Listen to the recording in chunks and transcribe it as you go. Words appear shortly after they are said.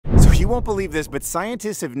won't believe this, but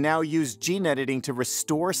scientists have now used gene editing to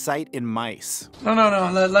restore sight in mice. No.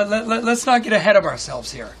 Let's not get ahead of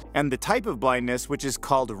ourselves here. And the type of blindness, which is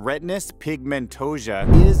called retinitis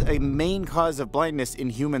pigmentosa, is a main cause of blindness in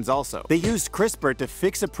humans also. They used CRISPR to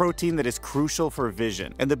fix a protein that is crucial for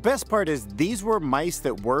vision. And the best part is these were mice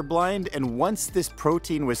that were blind, and once this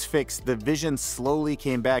protein was fixed, the vision slowly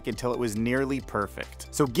came back until it was nearly perfect.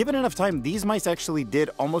 So given enough time, these mice actually did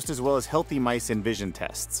almost as well as healthy mice in vision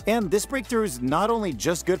tests. And this breakthrough is not only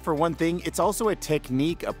just good for one thing, it's also a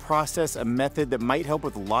technique, a process, a method that might help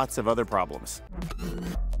with lots of other problems.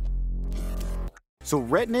 So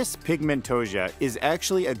retinitis pigmentosa is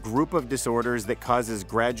actually a group of disorders that causes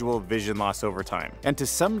gradual vision loss over time. And to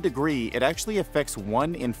some degree, it actually affects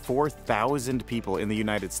 1 in 4,000 people in the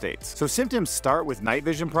United States. So symptoms start with night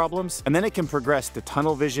vision problems, and then it can progress to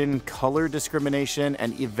tunnel vision, color discrimination,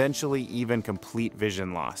 and eventually even complete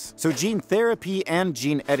vision loss. So gene therapy and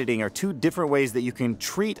gene editing are two different ways that you can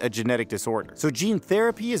treat a genetic disorder. So gene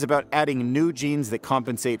therapy is about adding new genes that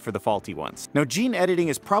compensate for the faulty ones. Now, gene editing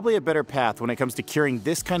is probably a better path when it comes to curing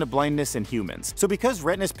this kind of blindness in humans. So because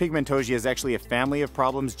retinitis pigmentosa is actually a family of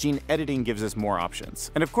problems, gene editing gives us more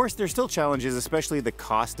options. And of course, there's still challenges, especially the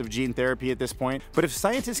cost of gene therapy at this point. But if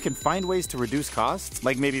scientists can find ways to reduce costs,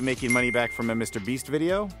 like maybe making money back from a Mr. Beast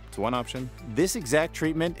video, it's one option. This exact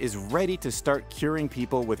treatment is ready to start curing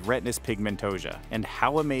people with retinitis pigmentosa. And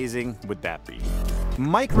how amazing would that be?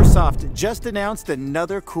 Microsoft just announced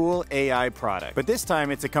another cool AI product, but this time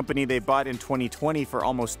it's a company they bought in 2020 for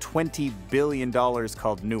almost $20 billion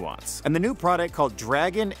called Nuance. And the new product, called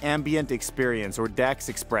Dragon Ambient Experience, or DAX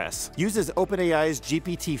Express, uses OpenAI's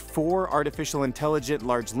GPT-4 artificial intelligent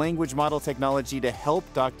large language model technology to help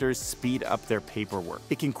doctors speed up their paperwork.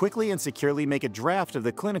 It can quickly and securely make a draft of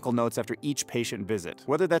the clinical notes after each patient visit,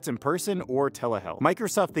 whether that's in person or telehealth.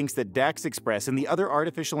 Microsoft thinks that DAX Express and the other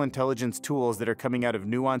artificial intelligence tools that are coming out of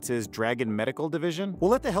Nuance's Dragon Medical division will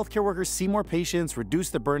let the healthcare workers see more patients, reduce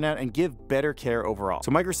the burnout, and give better care overall.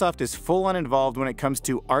 So Microsoft is full on involved when it comes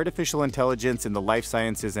to artificial intelligence in the life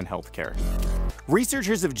sciences and healthcare.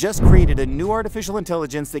 Researchers have just created a new artificial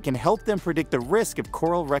intelligence that can help them predict the risk of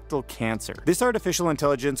colorectal cancer. This artificial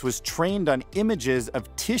intelligence was trained on images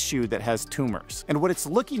of tissue that has tumors. And what it's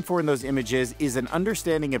looking for in those images is an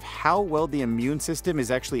understanding of how well the immune system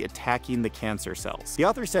is actually attacking the cancer cells. The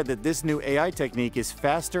author said that this new AI technique is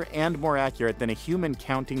faster and more accurate than a human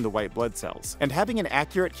counting the white blood cells. And having an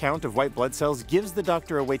accurate count of white blood cells gives the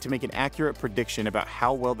doctor a way to make an accurate prediction about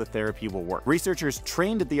how well the therapy will work. Researchers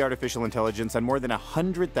trained the artificial intelligence on more than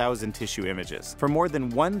 100,000 tissue images from more than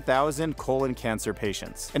 1,000 colon cancer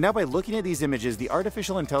patients. And now by looking at these images, the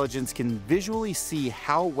artificial intelligence can visually see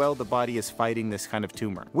how well the body is fighting this kind of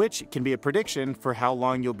tumor, which can be a prediction for how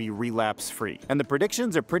long you'll be relapse-free. And the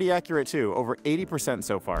predictions are pretty accurate too, over 80%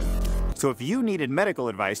 so far. So if you needed medical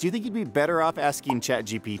advice, do you think you'd be better off asking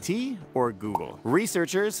ChatGPT or Google?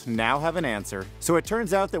 Researchers now have an answer. So it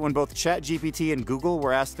turns out that when both ChatGPT and Google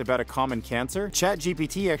were asked about a common cancer,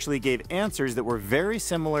 ChatGPT actually gave answers that were very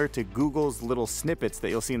similar to Google's little snippets that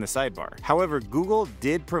you'll see in the sidebar. However, Google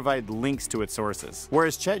did provide links to its sources,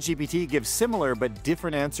 whereas ChatGPT gives similar but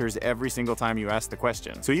different answers every single time you ask the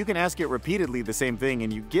question. So you can ask it repeatedly the same thing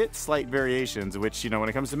and you get slight variations, which, when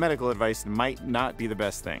it comes to medical advice, might not be the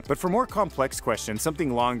best thing. But for more complex questions,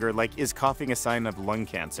 something longer like, is coughing a sign of lung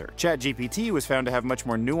cancer, ChatGPT was found to have much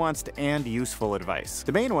more nuanced and useful advice.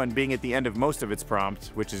 The main one being at the end of most of its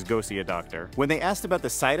prompt, which is go see a doctor. When they asked about the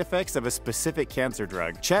side effects of a specific cancer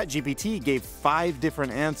drug, ChatGPT gave 5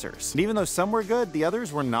 different answers. And even though some were good, the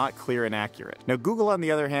others were not clear and accurate. Now, Google, on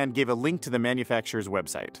the other hand, gave a link to the manufacturer's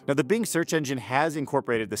website. Now, the Bing search engine has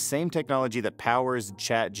incorporated the same technology that powers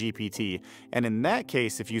ChatGPT, and in that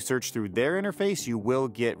case, if you search through their interface, you will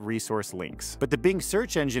get resource links. But the Bing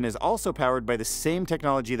search engine is also powered by the same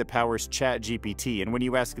technology that powers ChatGPT, and when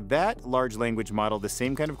you ask that large language model the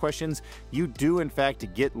same kind of questions, you do in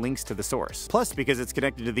fact get links to the source. Plus, because it's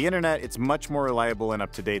connected to the internet, it's much more reliable and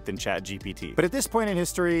up-to-date than ChatGPT. But at this point in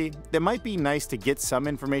history, it might be nice to get some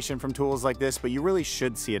information from tools like this, but you really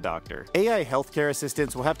should see a doctor. AI healthcare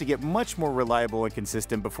assistants will have to get much more reliable and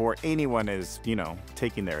consistent before anyone is,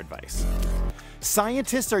 taking their advice.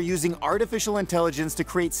 Scientists are using artificial intelligence to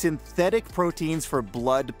create synthetic proteins for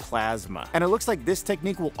blood plasma. And it looks like this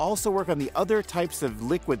technique will also work on the other types of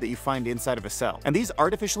liquid that you find inside of a cell. And these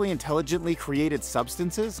artificially intelligently created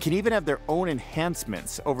substances can even have their own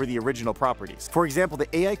enhancements over the original properties. For example, the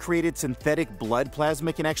AI-created synthetic blood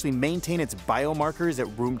plasma can actually maintain its biomarkers at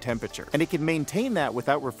room temperature. And it can maintain that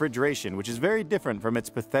without refrigeration, which is very different from its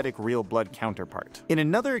pathetic real blood counterpart. In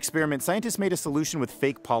another experiment, scientists made a solution with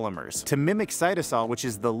fake polymers to mimic side cytosol, which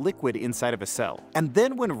is the liquid inside of a cell. And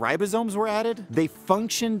then when ribosomes were added, they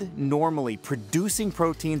functioned normally, producing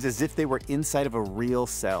proteins as if they were inside of a real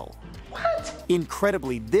cell. What?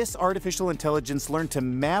 Incredibly, this artificial intelligence learned to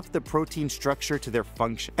map the protein structure to their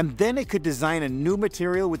function, and then it could design a new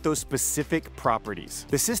material with those specific properties.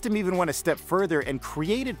 The system even went a step further and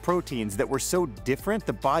created proteins that were so different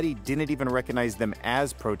the body didn't even recognize them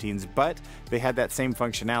as proteins, but they had that same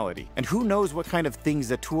functionality. And who knows what kind of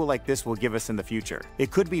things a tool like this will give us in the future.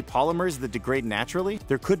 It could be polymers that degrade naturally.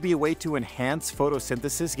 There could be a way to enhance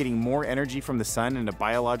photosynthesis, getting more energy from the sun in a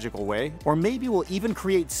biological way. Or maybe we'll even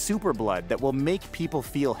create super blood that will make people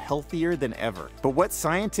feel healthier than ever. But what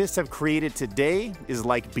scientists have created today is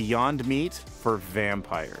like Beyond Meat for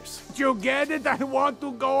vampires. You get it? I want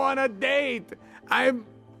to go on a date. I'm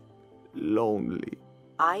lonely.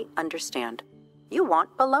 I understand. You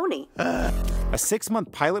want baloney. A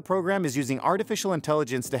 6-month pilot program is using artificial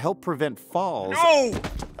intelligence to help prevent falls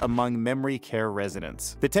among memory care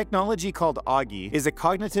residents. The technology called Augie is a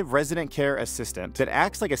cognitive resident care assistant that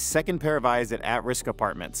acts like a second pair of eyes at at-risk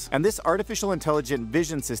apartments. And this artificial intelligent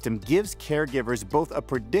vision system gives caregivers both a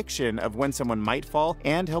prediction of when someone might fall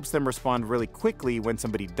and helps them respond really quickly when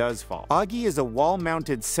somebody does fall. Augie is a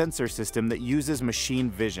wall-mounted sensor system that uses machine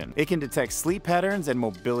vision. It can detect sleep patterns and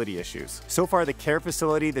mobility issues. So far, the care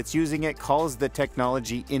facility that's using it calls the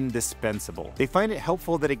technology indispensable. They find it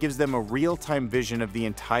helpful that it gives them a real-time vision of the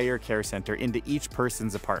entire care center into each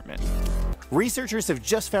person's apartment. Researchers have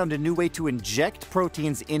just found a new way to inject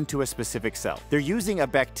proteins into a specific cell. They're using a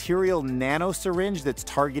bacterial nano syringe that's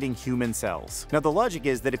targeting human cells. Now, the logic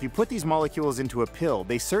is that if you put these molecules into a pill,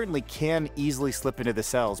 they certainly can easily slip into the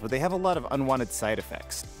cells, but they have a lot of unwanted side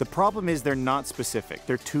effects. The problem is they're not specific,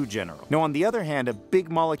 they're too general. Now, on the other hand, a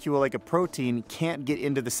big molecule like a protein can't get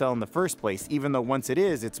into the cell in the first place, even though once it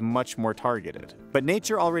is, it's much more targeted. But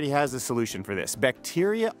nature already has a solution for this.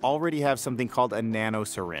 Bacteria already have something called a nano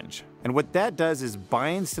syringe. And what that does is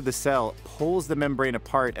binds to the cell, pulls the membrane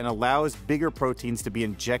apart, and allows bigger proteins to be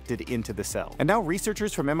injected into the cell. And now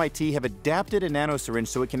researchers from MIT have adapted a nanosyringe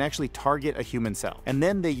so it can actually target a human cell. And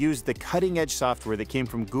then they used the cutting-edge software that came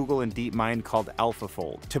from Google and DeepMind called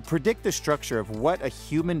AlphaFold to predict the structure of what a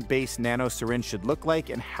human-based nanosyringe should look like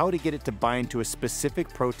and how to get it to bind to a specific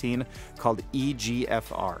protein called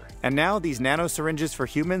EGFR. And now these nanosyringes for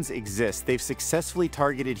humans exist. They've successfully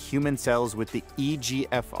targeted human cells with the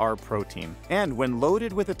EGFR protein. And when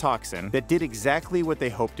loaded with a toxin that did exactly what they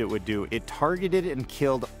hoped it would do, it targeted and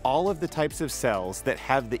killed all of the types of cells that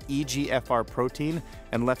have the EGFR protein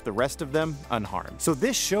and left the rest of them unharmed. So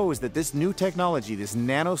this shows that this new technology, this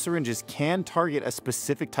nanosyringes, can target a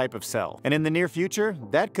specific type of cell. And in the near future,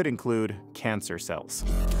 that could include cancer cells.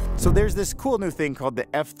 So there's this cool new thing called the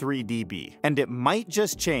F3DB, and it might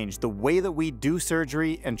just change the way that we do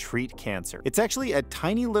surgery and treat cancer. It's actually a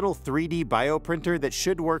tiny little 3D bioprinter that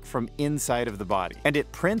should work from inside of the body, and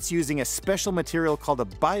it prints using a special material called a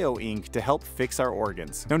bioink to help fix our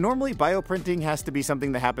organs. Now, normally bioprinting has to be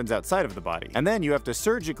something that happens outside of the body, and then you have to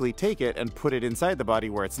surgically take it and put it inside the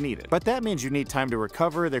body where it's needed. But that means you need time to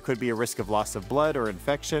recover, there could be a risk of loss of blood or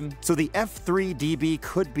infection. So the F3DB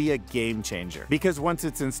could be a game changer, because once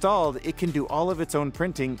it's installed, it can do all of its own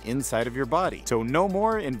printing inside of your body. So no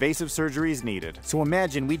more invasive surgeries needed. So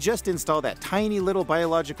imagine we just install that tiny little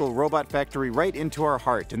biological robot factory right into our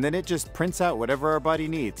heart, and then it just prints out whatever our body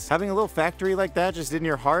needs. Having a little factory like that just in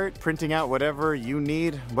your heart, printing out whatever you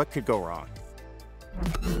need, what could go wrong?